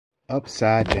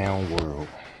Upside down world.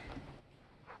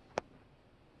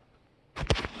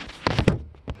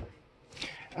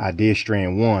 Idea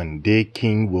strand 1. Dead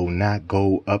king will not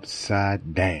go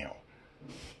upside down.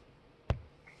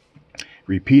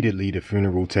 Repeatedly, the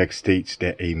funeral text states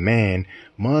that a man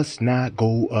must not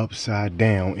go upside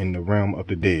down in the realm of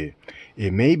the dead.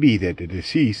 It may be that the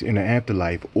deceased in the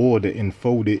afterlife or the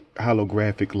enfolded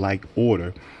holographic-like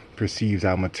order perceives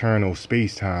our maternal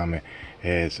space-time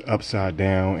as upside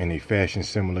down in a fashion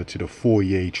similar to the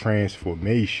Fourier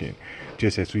transformation,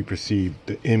 just as we perceive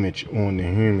the image on the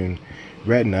human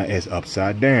retina as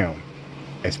upside down.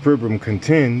 As Pribram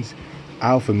contends,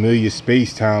 our familiar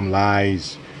space-time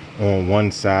lies on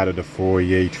one side of the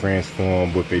Fourier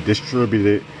transform with a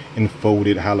distributed,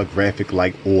 enfolded,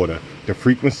 holographic-like order, the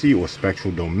frequency or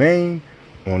spectral domain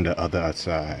on the other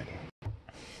side.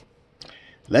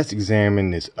 Let's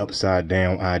examine this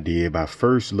upside-down idea by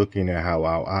first looking at how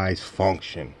our eyes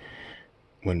function.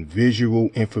 When visual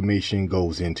information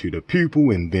goes into the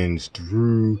pupil and then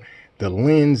through the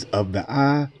lens of the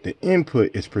eye, the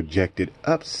input is projected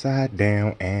upside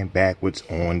down and backwards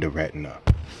on the retina.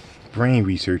 Brain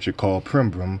researcher Carl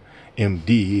Pribram,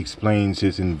 MD, explains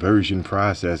his inversion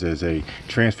process as a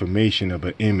transformation of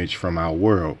an image from our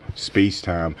world,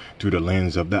 space-time, through the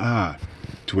lens of the eye,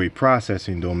 to a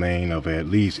processing domain of at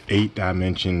least 8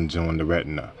 dimensions on the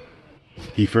retina.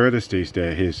 He further states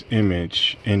that his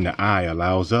image in the eye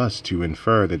allows us to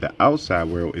infer that the outside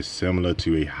world is similar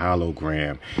to a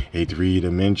hologram, a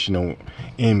 3-dimensional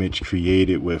image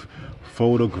created with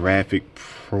photographic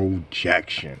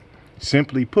projection.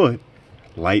 Simply put,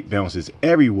 light bounces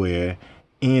everywhere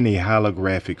in a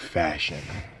holographic fashion.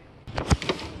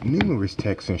 Numerous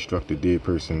texts instruct the dead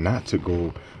person not to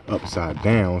go upside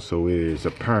down, so it is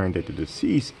apparent that the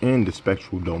deceased in the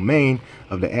spectral domain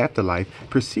of the afterlife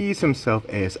perceives himself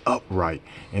as upright,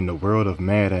 in the world of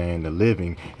matter and the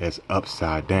living as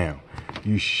upside down.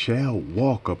 You shall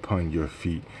walk upon your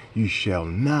feet. You shall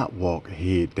not walk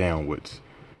head downwards.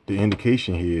 The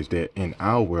indication here is that in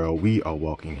our world, we are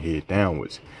walking head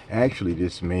downwards. Actually,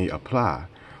 this may apply,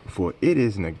 for it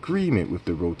is an agreement with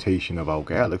the rotation of our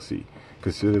galaxy.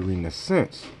 Considering the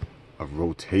sense of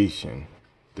rotation,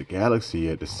 the galaxy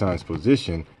at the sun's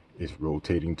position is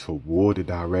rotating toward the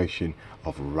direction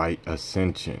of right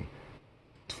ascension.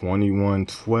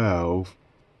 2112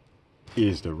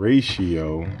 is the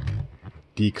ratio.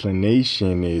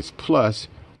 Declination is plus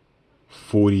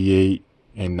 48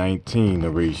 and 19 the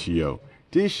ratio.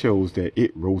 This shows that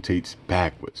it rotates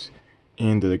backwards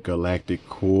in the galactic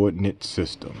coordinate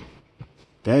system.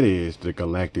 That is, the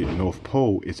galactic North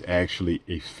Pole is actually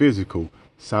a physical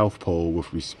South Pole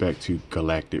with respect to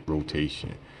galactic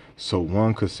rotation. So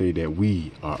one could say that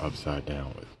we are upside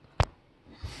down.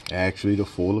 Actually, the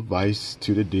full advice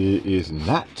to the dead is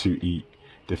not to eat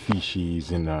the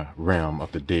feces in the realm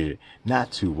of the dead,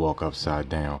 not to walk upside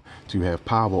down, to have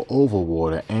power over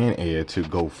water and air to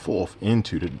go forth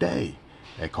into the day.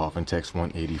 At Coffin Text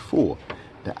 184,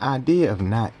 the idea of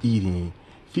not eating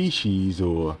feces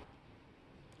or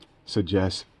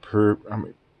suggests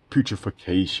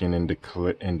putrefaction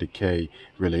and decay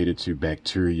related to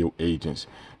bacterial agents,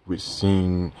 which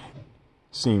seems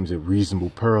a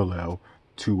reasonable parallel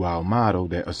to our model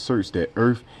that asserts that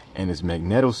Earth and its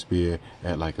magnetosphere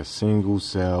act like a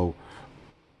single-cell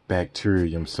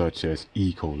bacterium such as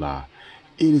E. coli.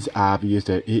 It is obvious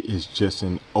that it is just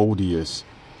as odious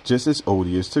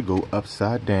to go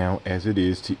upside down as it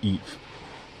is to eat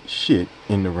shit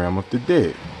in the realm of the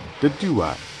dead. The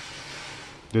duat.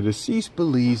 The deceased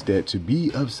believes that to be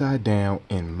upside down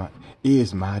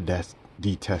is my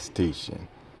detestation,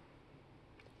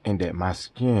 and that my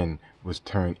skin was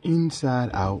turned inside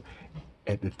out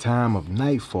at the time of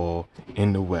nightfall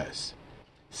in the west.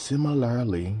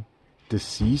 Similarly, the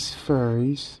deceased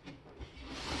furries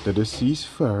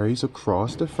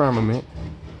across the firmament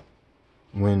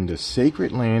when the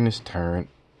sacred land is turned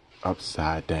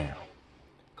upside down.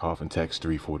 Coffin Text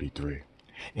 343.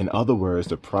 In other words,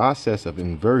 the process of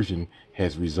inversion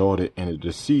has resulted in the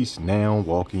deceased now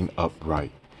walking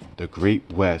upright. The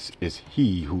great West is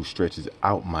he who stretches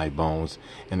out my bones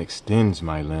and extends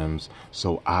my limbs,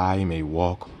 so I may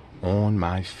walk on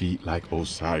my feet like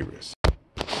Osiris.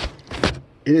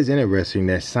 It is interesting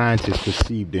that scientists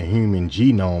perceive the human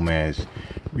genome as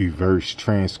reverse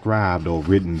transcribed or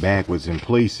written backwards in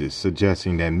places,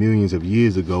 suggesting that millions of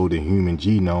years ago the human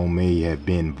genome may have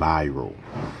been viral.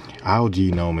 Our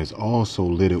genome is also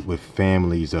littered with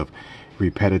families of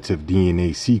repetitive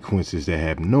DNA sequences that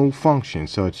have no function,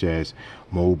 such as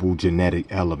mobile genetic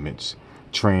elements,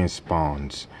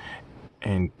 transpons,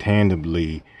 and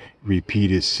tandemly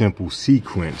repeated simple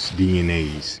sequence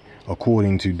DNAs,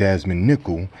 According to Desmond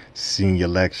Nichol, senior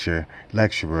lecturer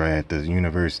at the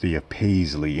University of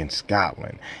Paisley in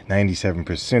Scotland,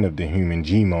 97% of the human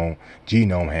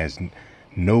genome has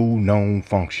no known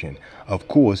function. Of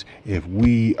course, if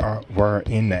we were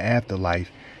in the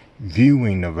afterlife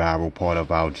viewing the viral part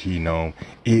of our genome,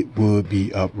 it would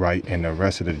be upright and the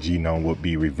rest of the genome would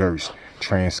be reversed,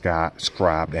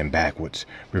 transcribed, and backwards.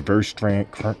 Reverse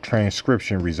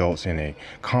transcription results in a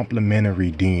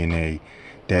complementary DNA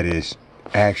that is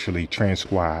actually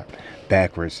transcribed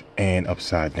backwards and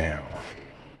upside down.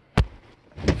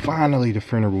 Finally, the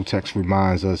funeral text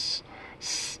reminds us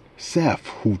Seth,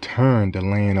 who turned the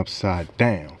land upside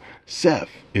down. Seth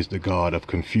is the god of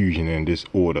confusion and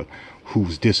disorder,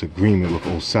 whose disagreement with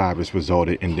Osiris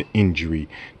resulted in the injury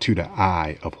to the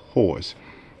eye of Horus,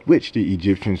 which the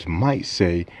Egyptians might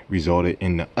say resulted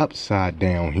in the upside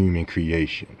down human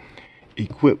creation.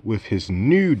 Equipped with his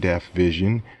new death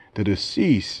vision, the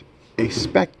deceased, a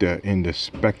specter in the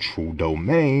spectral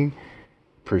domain,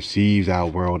 perceives our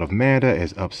world of matter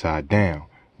as upside down.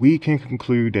 We can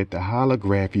conclude that the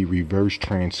holography, reverse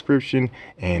transcription,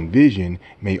 and vision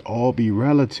may all be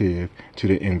relative to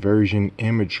the inversion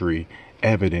imagery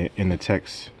evident in the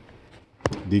text.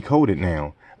 Decoded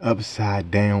now.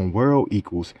 Upside down world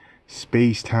equals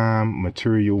space-time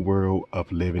material world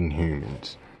of living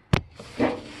humans.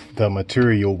 The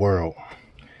material world.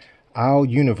 Our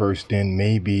universe then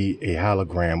may be a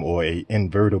hologram or an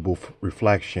invertible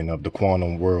reflection of the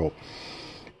quantum world.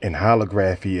 In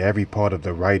holography, every part of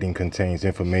the writing contains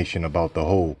information about the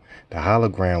whole. The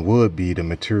hologram would be the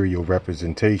material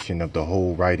representation of the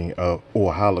whole writing or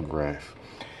holograph.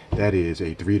 That is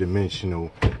a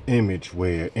three-dimensional image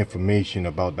where information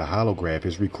about the holograph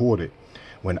is recorded.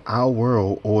 When our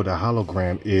world or the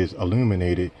hologram is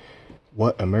illuminated,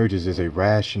 what emerges is a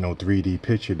rational 3D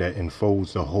picture that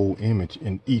enfolds the whole image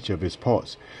in each of its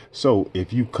parts. So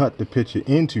if you cut the picture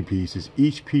into pieces,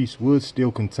 each piece would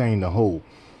still contain the whole.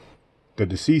 The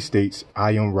deceased states,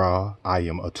 I am Ra, I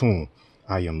am Atum,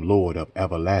 I am Lord of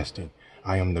everlasting,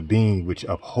 I am the being which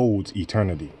upholds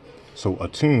eternity. So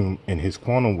Atum, in his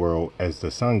quantum world as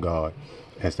the sun god,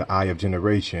 as the eye of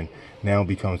generation, now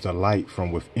becomes the light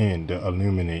from within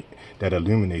that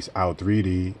illuminates our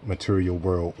 3D material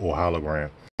world or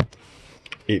hologram.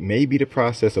 It may be that the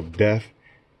process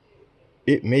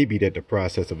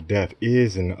of death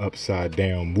is an upside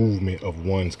down movement of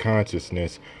one's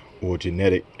consciousness or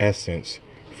genetic essence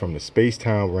from the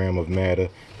space-time realm of matter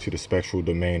to the spectral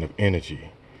domain of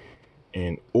energy.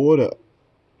 In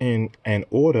an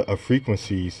order of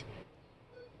frequencies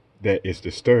that is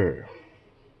disturbed,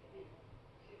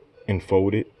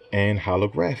 enfolded, and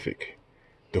holographic.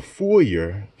 The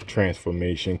Fourier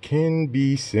transformation can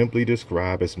be simply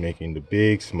described as making the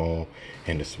big small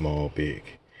and the small big.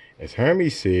 As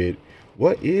Hermes said,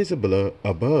 what is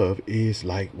above is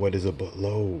like what is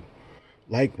below.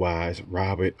 Likewise,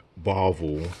 Robert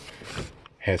Bauval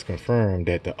has confirmed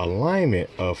that the alignment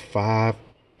of 5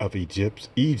 of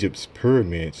Egypt's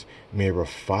pyramids mirror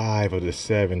 5 of the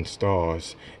 7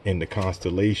 stars in the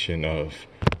constellation of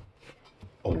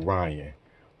Orion.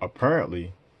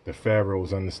 Apparently, the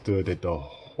pharaohs understood that the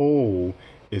whole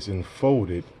is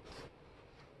enfolded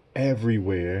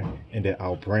everywhere and that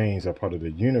our brains are part of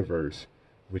the universe,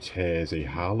 which has a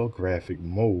holographic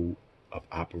mode of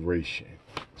operation.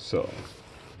 So,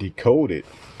 decoded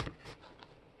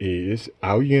is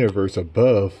our universe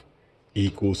above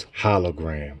equals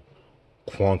hologram,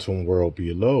 quantum world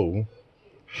below,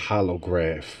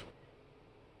 holograph,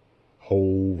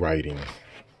 whole writing.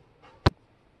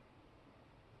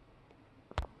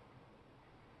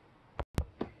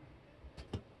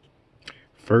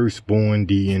 Firstborn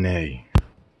DNA.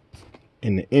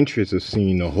 In the interest of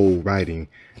seeing the whole writing,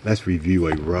 let's review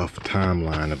a rough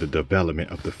timeline of the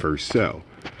development of the first cell.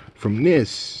 From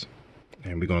this,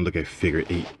 and we're going to look at figure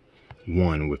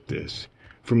 8.1 with this.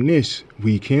 From this,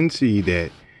 we can see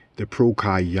that the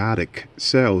prokaryotic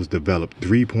cells developed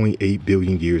 3.8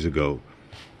 billion years ago.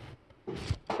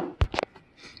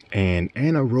 An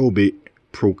anaerobic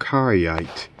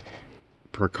prokaryote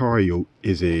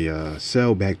is a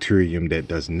cell bacterium that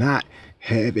does not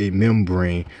have a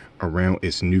membrane around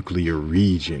its nuclear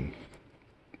region.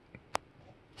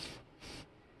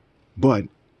 But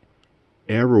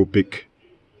aerobic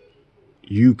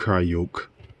eukaryotes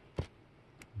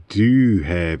do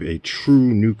have a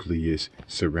true nucleus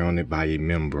surrounded by a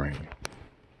membrane.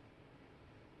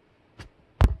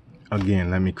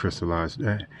 Again, let me crystallize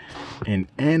that. An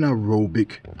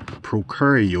anaerobic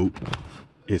prokaryote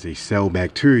is a cell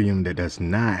bacterium that does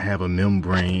not have a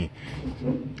membrane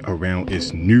around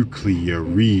its nuclear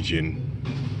region,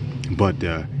 but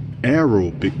the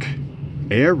aerobic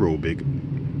aerobic,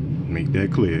 make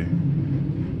that clear,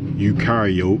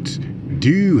 eukaryotes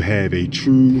do have a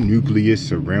true nucleus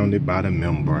surrounded by the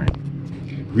membrane.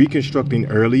 Reconstructing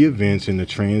early events in the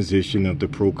transition of the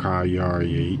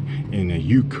prokaryote and the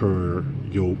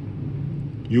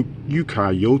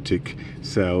eukaryotic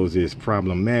cells is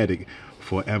problematic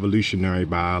for evolutionary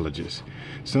biologists.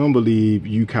 Some believe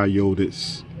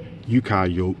eukaryotes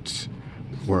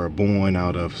were born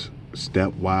out of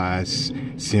stepwise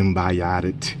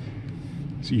symbiotic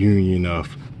union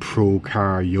of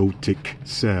prokaryotic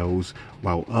cells,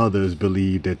 while others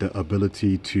believe that the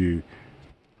ability to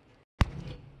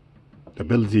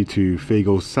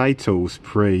phagocytose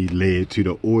prey led to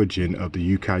the origin of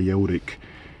the eukaryotic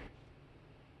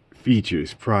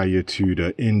features prior to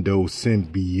the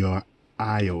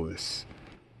endosymbiosis.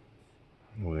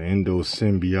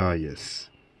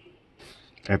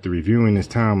 After reviewing this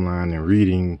timeline and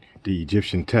reading the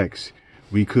Egyptian text,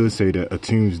 we could say that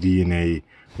Atum's DNA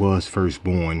was first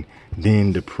born,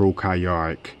 then the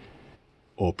prokaryotic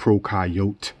or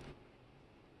prokaryote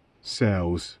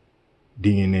cells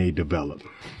DNA developed,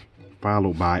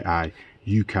 followed by a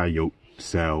eukaryote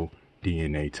cell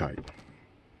DNA type.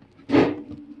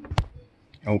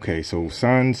 Okay, so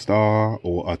sun, star,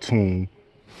 or Atum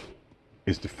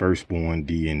is the firstborn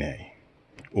DNA,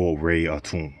 or Ray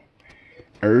Atum.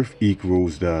 Earth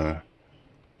equals the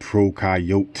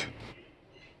prokaryote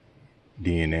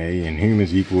DNA, and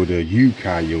humans equal the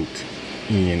eukaryote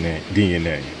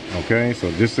DNA. Okay,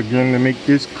 so just again to make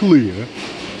this clear,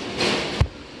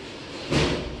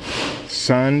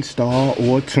 sun, star,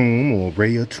 or Atum, or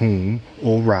Ray Atum,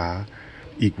 or Ra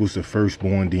equals the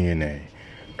firstborn DNA.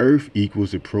 Earth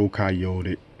equals the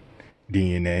prokaryotic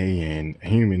DNA, and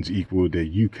humans equal the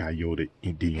eukaryotic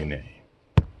DNA.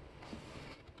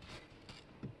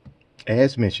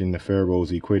 As mentioned, the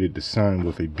pharaohs equated the sun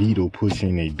with a beetle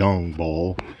pushing a dung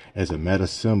ball as a meta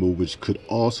symbol, which could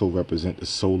also represent the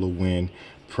solar wind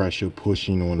pressure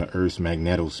pushing on the Earth's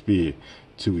magnetosphere.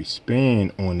 To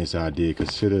expand on this idea,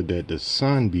 consider that the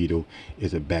sun beetle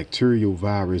is a bacterial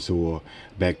virus or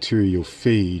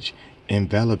bacteriophage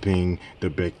enveloping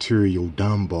the bacterial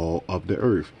dung ball of the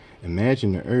Earth.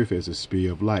 Imagine the Earth as a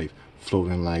sphere of life,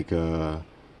 floating like a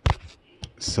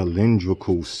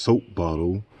cylindrical soap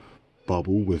bubble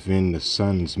within the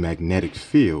sun's magnetic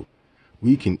field.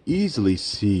 We can easily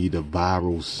see the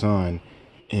viral sun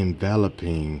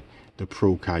enveloping the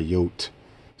prokaryote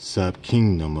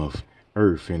subkingdom of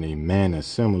Earth in a manner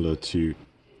similar to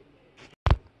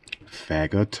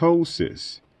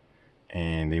phagocytosis.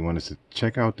 And they want us to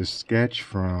check out the sketch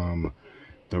from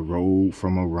The Road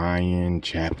from Orion,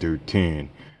 Chapter 10.